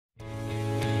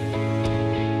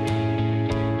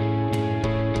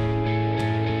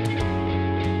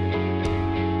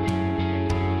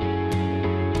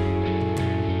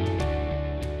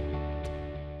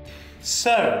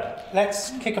So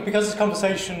let's kick up, because this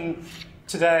conversation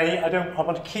today, I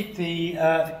want to keep the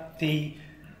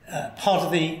part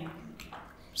of the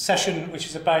session which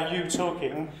is about you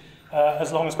talking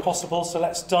as long as possible. So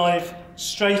let's dive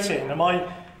straight in. And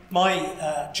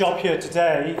my job here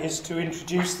today is to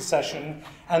introduce the session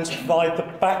and to provide the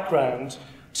background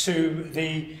to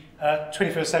the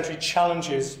 21st Century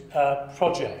Challenges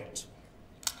project.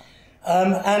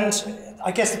 And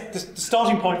I guess the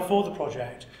starting point for the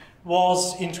project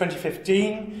was in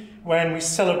 2015, when we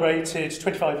celebrated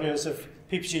 25 years of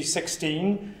PPG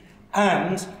 16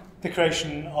 and the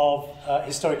creation of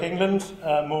Historic England,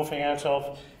 morphing out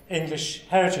of English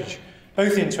Heritage,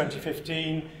 both in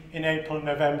 2015, in April and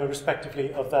November,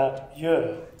 respectively, of that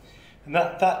year. And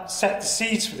that set the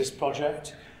seeds for this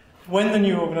project. When the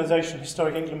new organisation,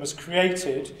 Historic England, was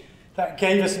created, that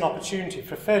gave us an opportunity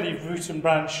for a fairly root and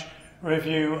branch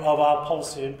review of our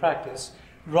policy and practice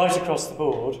right across the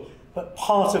board. But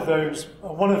part of those,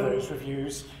 one of those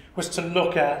reviews, was to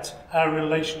look at our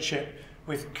relationship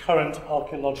with current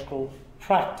archaeological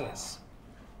practice.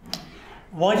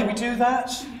 Why did we do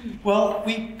that? Well,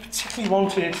 we particularly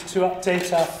wanted to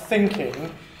update our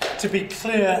thinking to be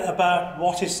clear about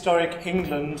what Historic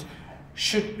England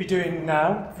should be doing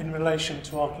now in relation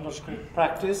to archaeological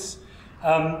practice,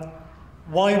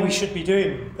 why we should be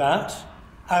doing that,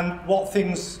 and what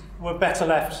things were better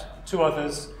left to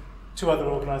other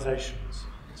organisations.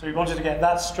 So we wanted to get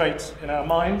that straight in our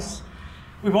minds.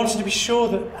 We wanted to be sure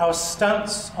that our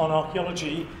stance on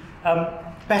archaeology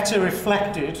better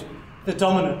reflected the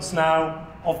dominance now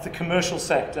of the commercial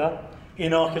sector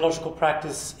in archaeological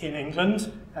practice in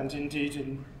England, and indeed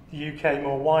in the UK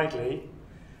more widely.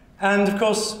 And of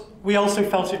course, we also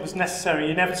felt it was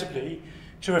necessary, inevitably,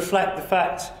 to reflect the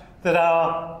fact that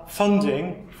our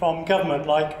funding from government,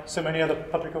 like so many other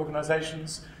public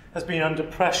organisations, has been under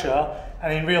pressure,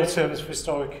 and in real terms for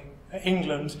Historic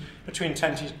England, between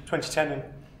 2010 and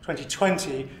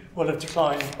 2020, will have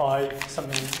declined by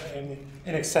something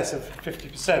in excess of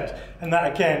 50%. And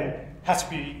that, again, has to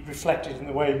be reflected in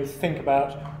the way we think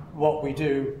about what we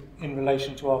do in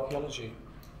relation to archaeology.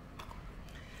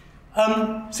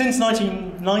 Since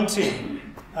 1990,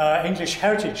 English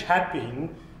Heritage had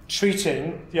been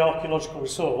treating the archaeological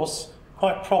resource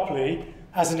quite properly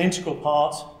as an integral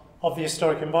part of the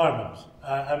historic environment,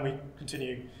 and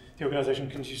the organisation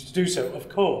continues to do so, of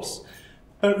course.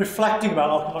 But reflecting about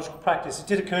archaeological practice, it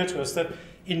did occur to us that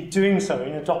in doing so,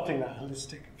 in adopting that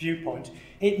holistic viewpoint,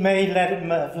 it may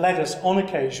have led us on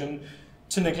occasion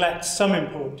to neglect some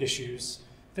important issues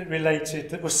that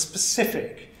were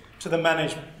specific to the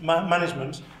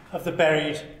management of the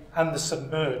buried and the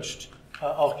submerged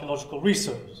archaeological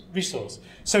resource.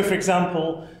 So, for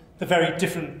example, the very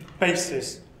different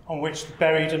basis on which the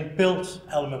buried and built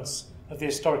elements of the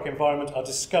historic environment are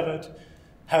discovered,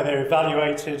 how they're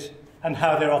evaluated, and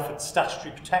how they're offered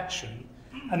statutory protection,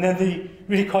 and then the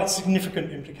really quite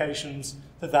significant implications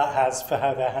that that has for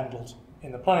how they're handled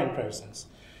in the planning process.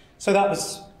 So that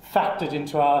was factored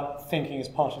into our thinking as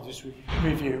part of this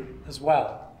review as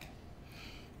well.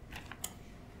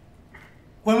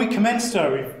 When we commenced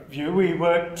our review, we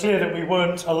were clear that we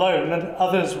weren't alone, and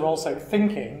others were also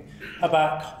thinking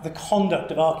about the conduct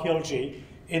of archaeology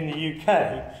in the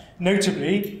UK,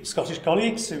 notably Scottish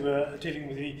colleagues who were dealing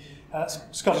with the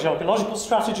Scottish Archaeological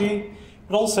Strategy,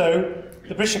 but also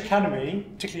the British Academy,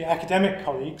 particularly academic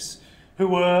colleagues, who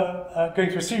were going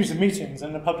through a series of meetings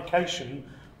and a publication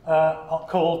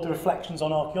called the Reflections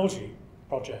on Archaeology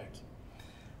project.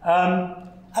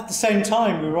 At the same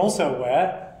time, we were also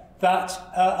aware that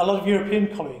a lot of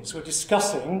European colleagues were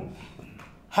discussing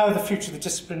how the future of the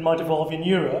discipline might evolve in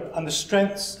Europe and the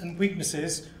strengths and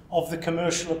weaknesses of the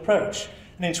commercial approach.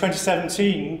 And in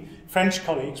 2017, French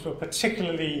colleagues were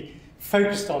particularly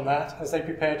focused on that as they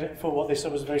prepared for what they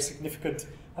saw as a very significant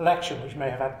election, which may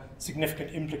have had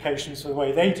significant implications for the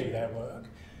way they do their work.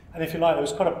 And if you like, there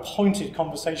was quite a pointed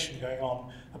conversation going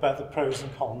on about the pros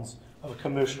and cons of a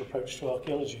commercial approach to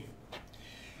archaeology.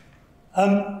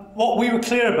 What we were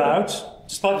clear about,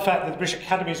 despite the fact that the British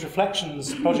Academy's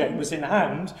Reflections project was in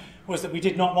hand, was that we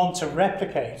did not want to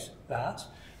replicate that,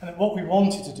 and that what we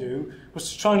wanted to do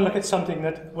was to try and look at something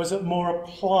that was more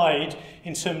applied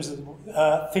in terms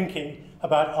of thinking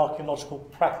about archaeological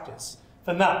practice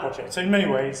than that project. So in many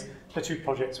ways, the two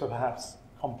projects were perhaps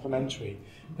complementary,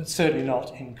 but certainly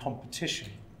not in competition.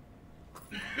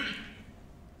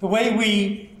 The way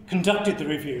we conducted the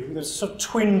review, there's a sort of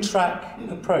twin-track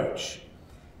approach.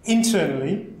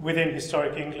 Internally, within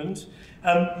Historic England,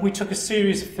 we took a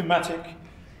series of thematic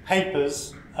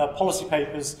papers, policy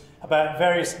papers, about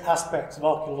various aspects of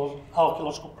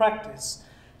archaeological practice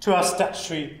to our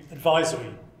statutory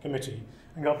advisory committee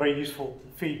and got very useful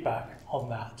feedback on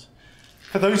that.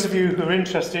 For those of you who are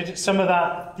interested, some of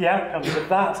that, the outcomes of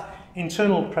that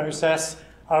internal process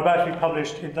are about to be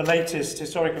published in the latest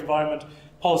Historic Environment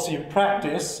Policy and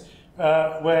Practice,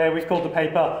 where we've called the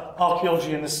paper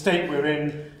Archaeology and the State We're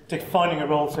In, Defining a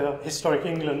Role for Historic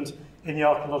England in the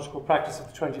Archaeological Practice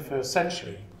of the 21st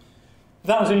Century.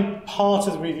 That was only part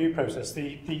of the review process,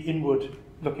 the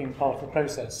inward-looking part of the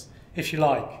process, if you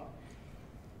like.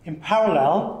 In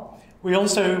parallel, we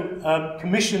also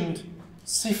commissioned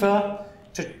CIFA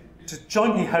to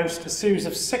jointly host a series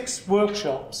of 6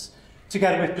 workshops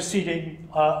together with preceding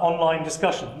online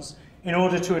discussions in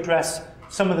order to address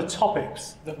some of the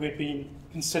topics that we've been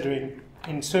considering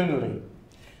internally.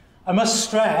 I must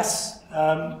stress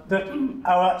that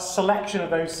our selection of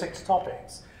those 6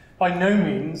 topics by no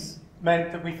means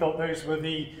meant that we thought those were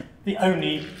the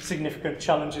only significant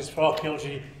challenges for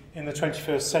archaeology in the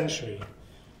 21st century.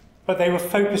 But they were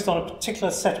focused on a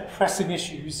particular set of pressing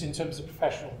issues in terms of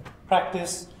professional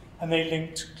practice, and they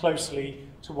linked closely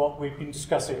to what we've been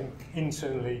discussing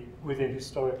internally within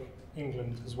Historic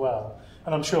England as well.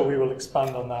 And I'm sure we will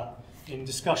expand on that in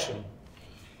discussion.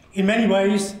 In many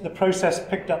ways, the process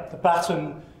picked up the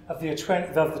baton of the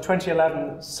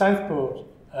 2011 Southport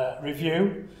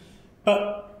review,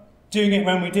 but doing it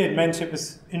when we did meant it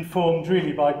was informed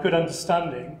really by good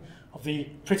understanding of the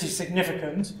pretty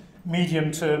significant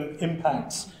medium-term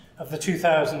impacts of the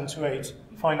 2008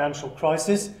 financial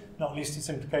crisis, not least its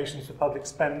implications for public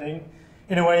spending,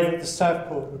 in a way that the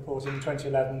Southport report in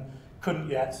 2011 couldn't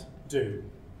yet do.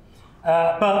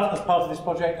 But as part of this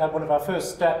project, one of our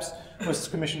first steps was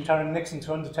to commission Taryn Nixon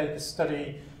to undertake a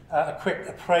study, a quick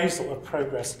appraisal of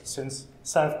progress since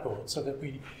Southport, so that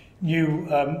we knew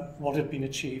what had been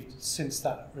achieved since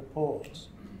that report.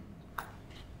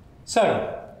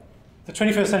 So, the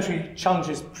 21st Century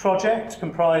Challenges project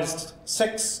comprised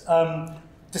 6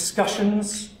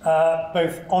 discussions,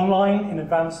 both online in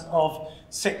advance of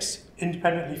 6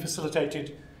 independently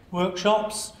facilitated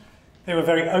workshops. They were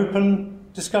very open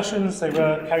discussions. They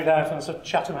were carried out on a sort of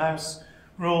Chatham House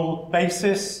rule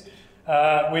basis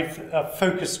with a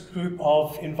focus group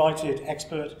of invited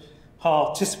expert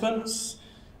participants.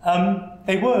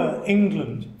 They were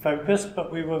England focused,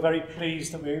 but we were very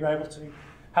pleased that we were able to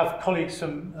have colleagues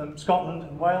from Scotland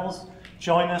and Wales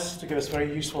join us to give us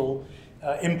very useful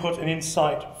input and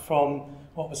insight from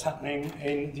what was happening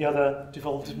in the other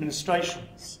devolved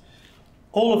administrations.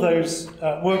 All of those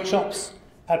workshops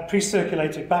had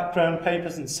pre-circulated background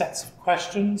papers and sets of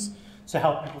questions to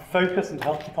help people focus and to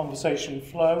help the conversation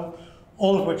flow,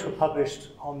 all of which were published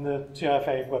on the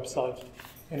TIFA website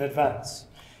in advance.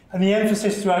 And the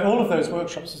emphasis throughout all of those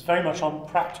workshops was very much on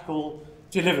practical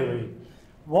delivery.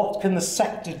 What can the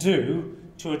sector do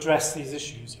to address these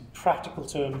issues in practical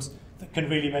terms that can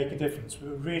really make a difference? We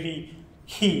were really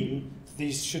keen that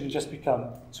these shouldn't just become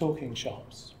talking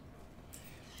shops.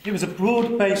 It was a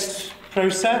broad-based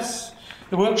process.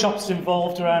 The workshops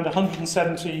involved around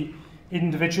 170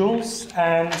 individuals,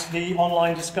 and the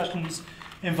online discussions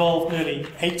involved nearly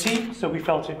 80, so we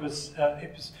felt it was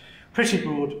pretty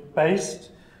broad-based.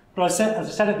 But as I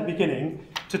said at the beginning,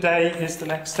 today is the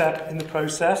next step in the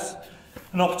process,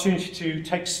 an opportunity to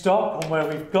take stock on where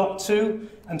we've got to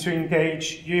and to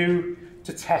engage you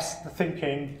to test the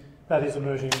thinking that is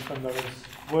emerging from those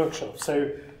workshops. So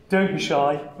don't be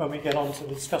shy when we get on to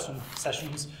the discussion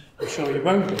sessions. I'm sure you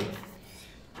won't be.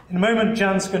 In a moment,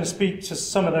 Jan's going to speak to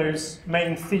some of those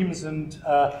main themes and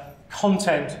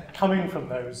content coming from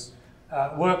those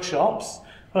workshops.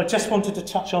 But I just wanted to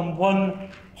touch on one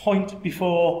point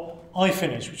before I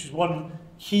finish, which is one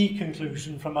key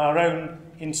conclusion from our own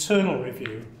internal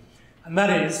review. And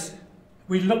that is,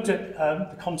 we looked at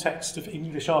the context of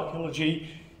English archaeology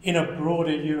in a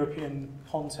broader European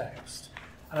context.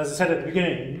 And as I said at the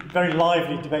beginning, very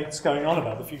lively debates going on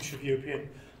about the future of European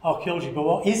archaeology. But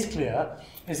what is clear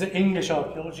is that English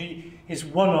archaeology is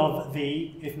one of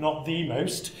the, if not the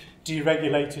most,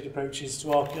 deregulated approaches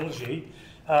to archaeology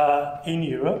in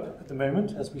Europe at the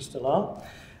moment, as we still are.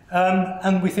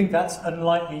 And we think that's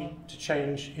unlikely to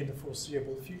change in the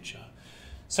foreseeable future.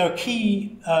 So a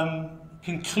key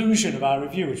conclusion of our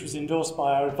review, which was endorsed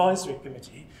by our advisory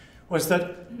committee, was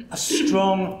that a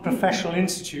strong professional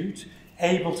institute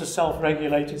able to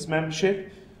self-regulate its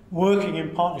membership, working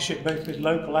in partnership both with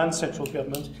local and central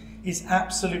government, is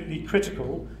absolutely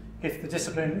critical if the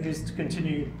discipline is to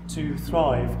continue to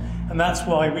thrive. And that's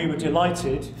why we were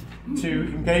delighted to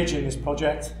engage in this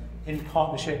project in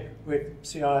partnership with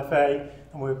CIFA,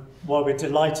 and why we're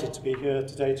delighted to be here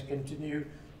today to continue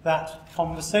that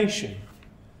conversation.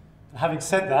 And having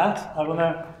said that, I will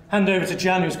now hand over to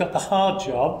Jan, who's got the hard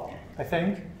job, I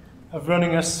think, of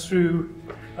running us through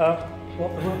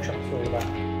what the workshop's all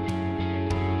about.